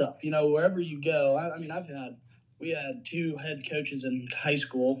same stuff. Wherever you go, we had 2 head coaches in high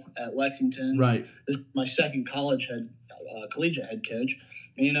school at Lexington. Right. This is my second collegiate head coach.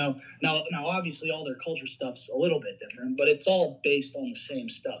 Now obviously all their culture stuff's a little bit different, but it's all based on the same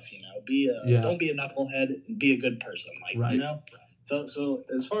stuff. Don't be a knucklehead and be a good person. So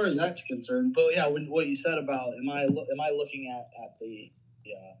as far as that's concerned, but yeah, what you said about am I looking at the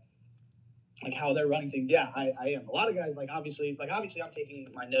like how they're running things? Yeah, I am. A lot of guys obviously I'm taking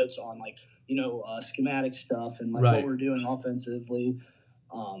my notes on schematic stuff and what we're doing offensively,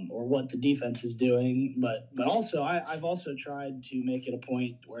 or what the defense is doing. But also I've also tried to make it a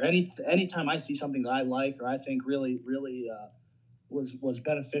point where anytime I see something that I like or I think really was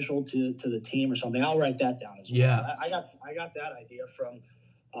beneficial to the team or something, I'll write that down as well. Yeah. I got that idea from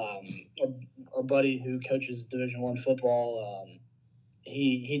a buddy who coaches Division I football.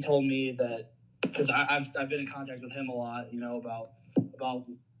 He told me that, because I've been in contact with him a lot, about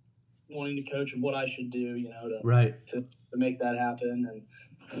wanting to coach and what I should do, to make that happen.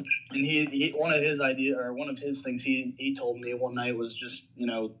 And he one of his idea, or one of his things he told me one night was just,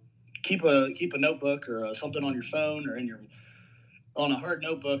 keep a notebook or something on your phone or on a hard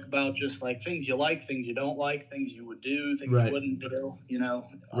notebook about just things you like, things you don't like, things you would do, things you wouldn't do,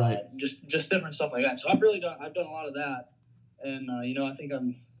 just different stuff like that. So I've done a lot of that. And I think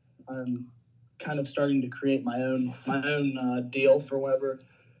I'm kind of starting to create my own deal for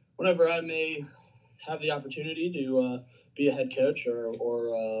whenever I may have the opportunity to be a head coach or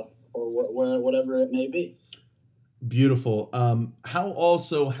whatever it may be. Beautiful. How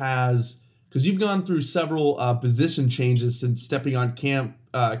also because you've gone through several position changes since stepping on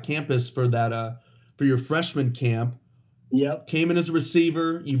campus for that for your freshman camp. Yep. Came in as a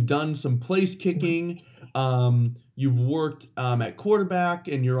receiver. You've done some place kicking. You've worked at quarterback,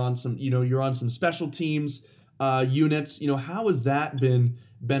 and you're on some special teams units. How has that been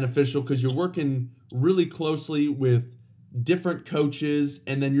beneficial? Because you're working really closely with different coaches,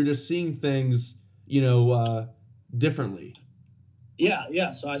 and then you're just seeing things, differently.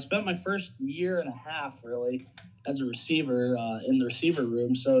 Yeah. So I spent my first year and a half really as a receiver in the receiver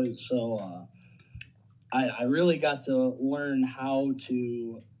room. So I really got to learn how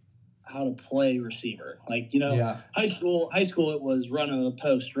to play receiver. High school it was run a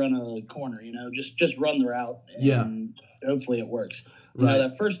post, run a corner, just run the route and hopefully it works.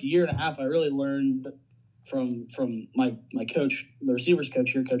 That first year and a half I really learned from my coach, the receivers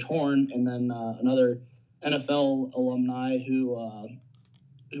coach here, Coach Horn, and then another NFL alumni who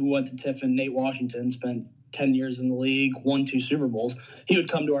went to Tiffin, Nate Washington, spent 10 years in the league, won 2 Super Bowls. He would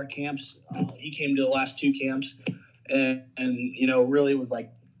come to our camps. He came to the last 2 camps and really was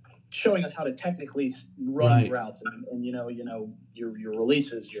showing us how to technically run routes and your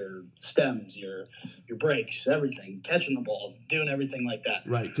releases, your stems, your breaks, everything, catching the ball, doing everything like that.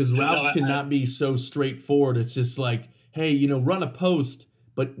 Right, because routes cannot be so straightforward. It's just hey, run a post,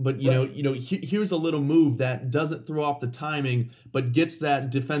 But here's a little move that doesn't throw off the timing, but gets that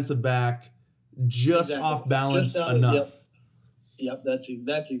defensive back just off balance enough. Yep, that's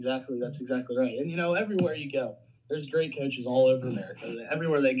exactly right. And everywhere you go, there's great coaches all over America.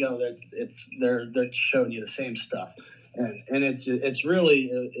 Everywhere they go, they're showing you the same stuff, and it's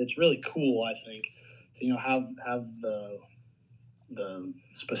really cool, I think, to have the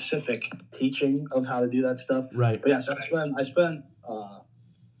specific teaching of how to do that stuff. Right. But yeah, so I spent the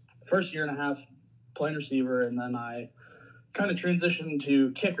first year and a half playing receiver, and then I kind of transitioned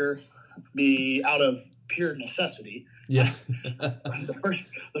to kicker, out of pure necessity. Yeah.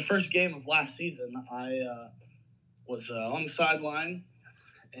 the first game of last season, I was on the sideline,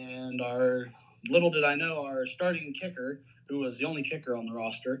 and little did I know, our starting kicker, who was the only kicker on the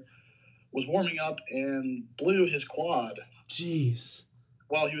roster, was warming up and blew his quad. Jeez.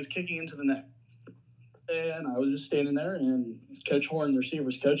 While he was kicking into the net. And I was just standing there, and Coach Horn, the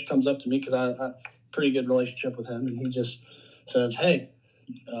receivers coach, comes up to me because I have a pretty good relationship with him, and he just says, "Hey,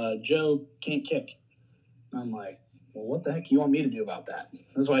 Joe can't kick." And I'm like, "Well, what the heck do you want me to do about that?"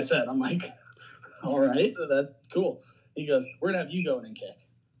 That's what I said. I'm like, "All right, that's cool." He goes, "We're going to have you go in and kick."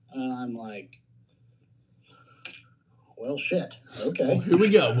 And I'm like, "Well, shit. Okay. Well, here we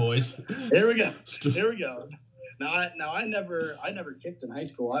go, boys. Here we go. Now I never kicked in high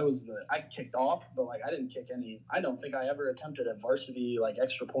school. I kicked off, but I didn't kick any. I don't think I ever attempted a varsity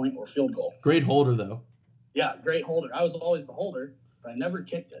extra point or field goal. Great holder though. Yeah, great holder. I was always the holder, but I never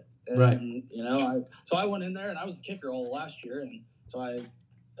kicked it. And, right. So I went in there and I was the kicker all last year, and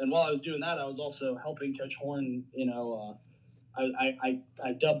while I was doing that, I was also helping Coach Horn.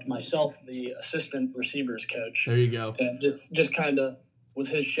 I dubbed myself the assistant receivers coach. There you go. And just kind of was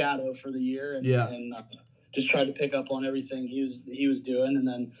his shadow for the year, and just tried to pick up on everything he was doing. And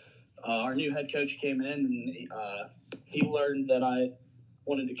then our new head coach came in, and he learned that I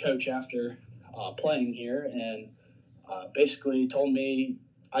wanted to coach after playing here, and basically told me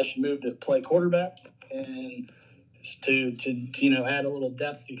I should move to play quarterback and to add a little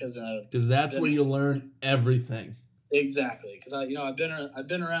depth because that's where you learn everything. Exactly, because I've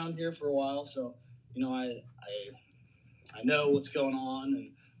been around here for a while, so I know what's going on,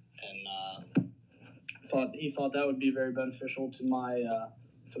 and he thought that would be very beneficial to my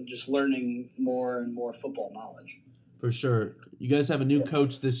to just learning more and more football knowledge. For sure. You guys have a new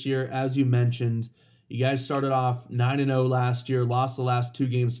coach this year, as you mentioned. You guys started off 9-0 last year, lost the last 2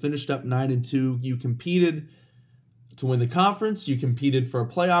 games, finished up 9-2. You competed to win the conference. You competed for a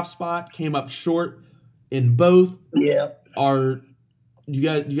playoff spot, came up short in both. Yeah. You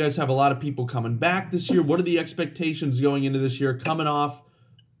guys have a lot of people coming back this year. What are the expectations going into this year? Coming off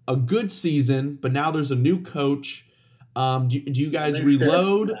a good season, but now there's a new coach. Do you guys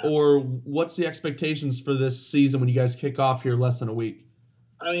reload, or what's the expectations for this season when you guys kick off here less than a week?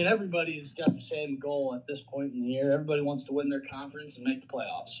 I mean, everybody's got the same goal at this point in the year. Everybody wants to win their conference and make the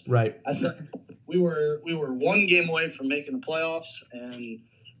playoffs. Right. I think we were 1 game away from making the playoffs, and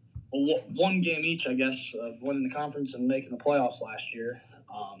 1 game each, I guess, of winning the conference and making the playoffs last year.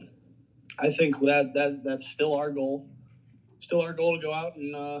 I think that's still our goal. Still our goal to go out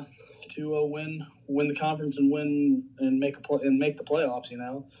and to win the conference and make the playoffs.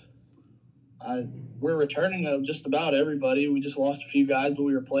 We're returning just about everybody. We just lost a few guys, but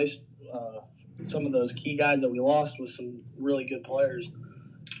we replaced some of those key guys that we lost with some really good players.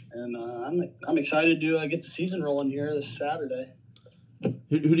 And I'm excited to get the season rolling here this Saturday.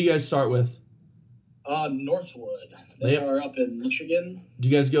 Who do you guys start with? Northwood. They are up in Michigan. Do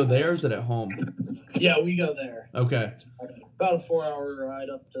you guys go there, or is it at home? Yeah, we go there. Okay. It's about a 4-hour ride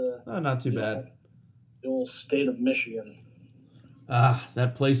up to. Oh, not too bad. The old state of Michigan. Ah,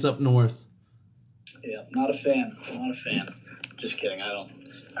 that place up north. Yeah, not a fan. Just kidding. I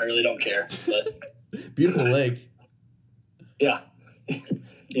really don't care. But beautiful lake. Yeah.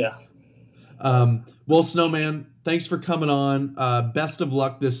 Yeah. Well, Snowman, thanks for coming on. Best of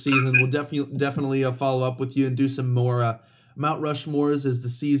luck this season. We'll definitely follow up with you and do some more Mount Rushmores as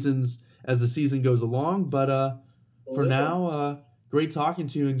the season goes along. But for now, great talking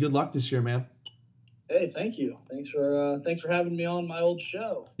to you, and good luck this year, man. Hey, thank you. Thanks for having me on my old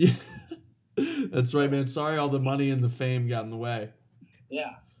show. Yeah, that's right, man. Sorry, all the money and the fame got in the way.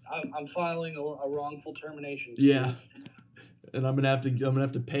 Yeah, I'm filing a wrongful termination suit. Yeah, and I'm gonna have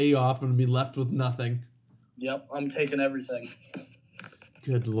to pay you off. I'm gonna be left with nothing. Yep, I'm taking everything.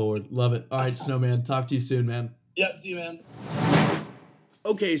 Good Lord, love it. All right, Snowman, talk to you soon, man. Yep, see you, man.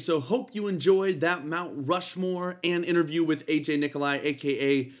 Okay, so hope you enjoyed that Mount Rushmore and interview with AJ Nikolai,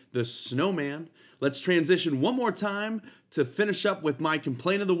 aka the Snowman. Let's transition one more time to finish up with my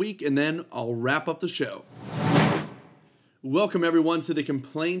complaint of the week, and then I'll wrap up the show. Welcome everyone to the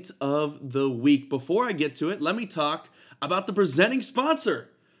complaint of the week. Before I get to it, let me talk about the presenting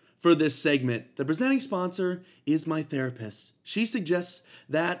sponsor for this segment. The presenting sponsor is my therapist. She suggests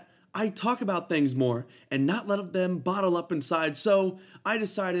that I talk about things more and not let them bottle up inside. So I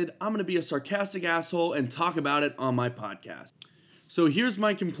decided I'm going to be a sarcastic asshole and talk about it on my podcast. So here's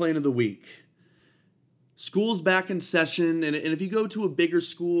my complaint of the week. School's back in session, and if you go to a bigger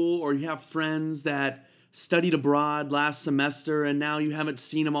school or you have friends that studied abroad last semester and now you haven't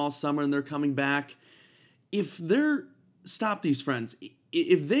seen them all summer and they're coming back, stop these friends.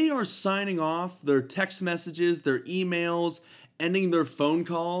 If they are signing off their text messages, their emails, ending their phone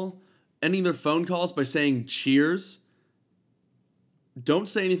calls by saying cheers, don't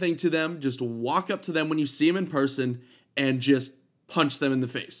say anything to them. Just walk up to them when you see them in person and just punch them in the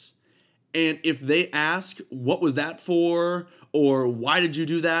face. And if they ask, what was that for? Or why did you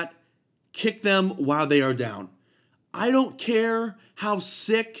do that? Kick them while they are down. I don't care how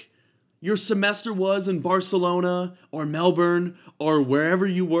sick your semester was in Barcelona or Melbourne or wherever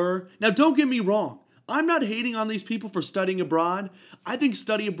you were. Now, don't get me wrong. I'm not hating on these people for studying abroad. I think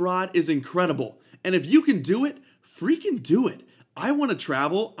study abroad is incredible. And if you can do it, freaking do it. I want to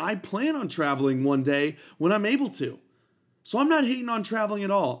travel. I plan on traveling one day when I'm able to. So I'm not hating on traveling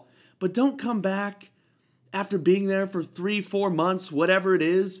at all. But don't come back after being there for 3-4 months, whatever it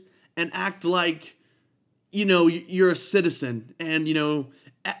is, and act like, you're a citizen. And,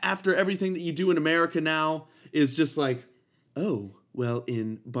 after everything that you do in America now is just like, oh, well,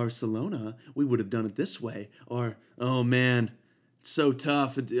 in Barcelona, we would have done it this way. Or, oh, man, it's so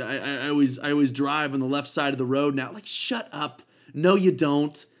tough. I always drive on the left side of the road now. Like, shut up. No, you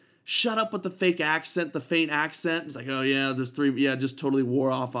don't. Shut up with the fake accent, the faint accent. It's like, oh, yeah, just totally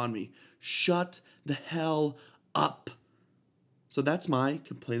wore off on me. Shut the hell up. So that's my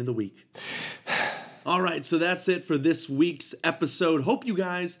complaint of the week. All right, so that's it for this week's episode. Hope you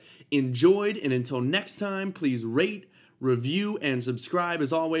guys enjoyed, and until next time, please rate, review, and subscribe.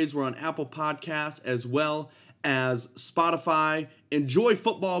 As always, we're on Apple Podcasts as well as Spotify. Enjoy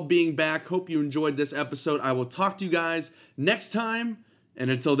football being back. Hope you enjoyed this episode. I will talk to you guys next time,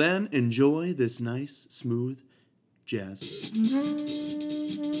 and until then, enjoy this nice, smooth jazz.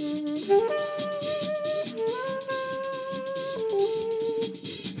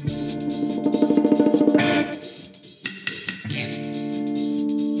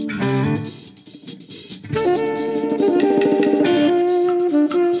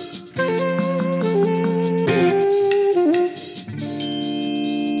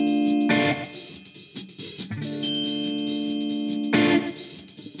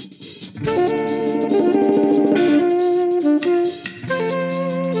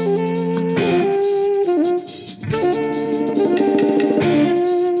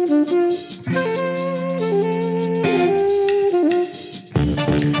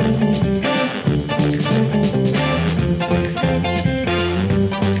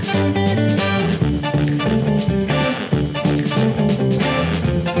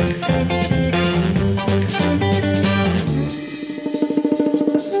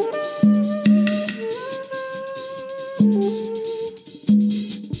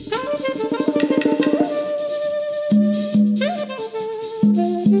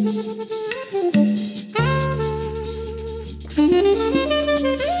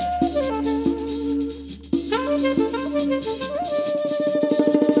 Thank you.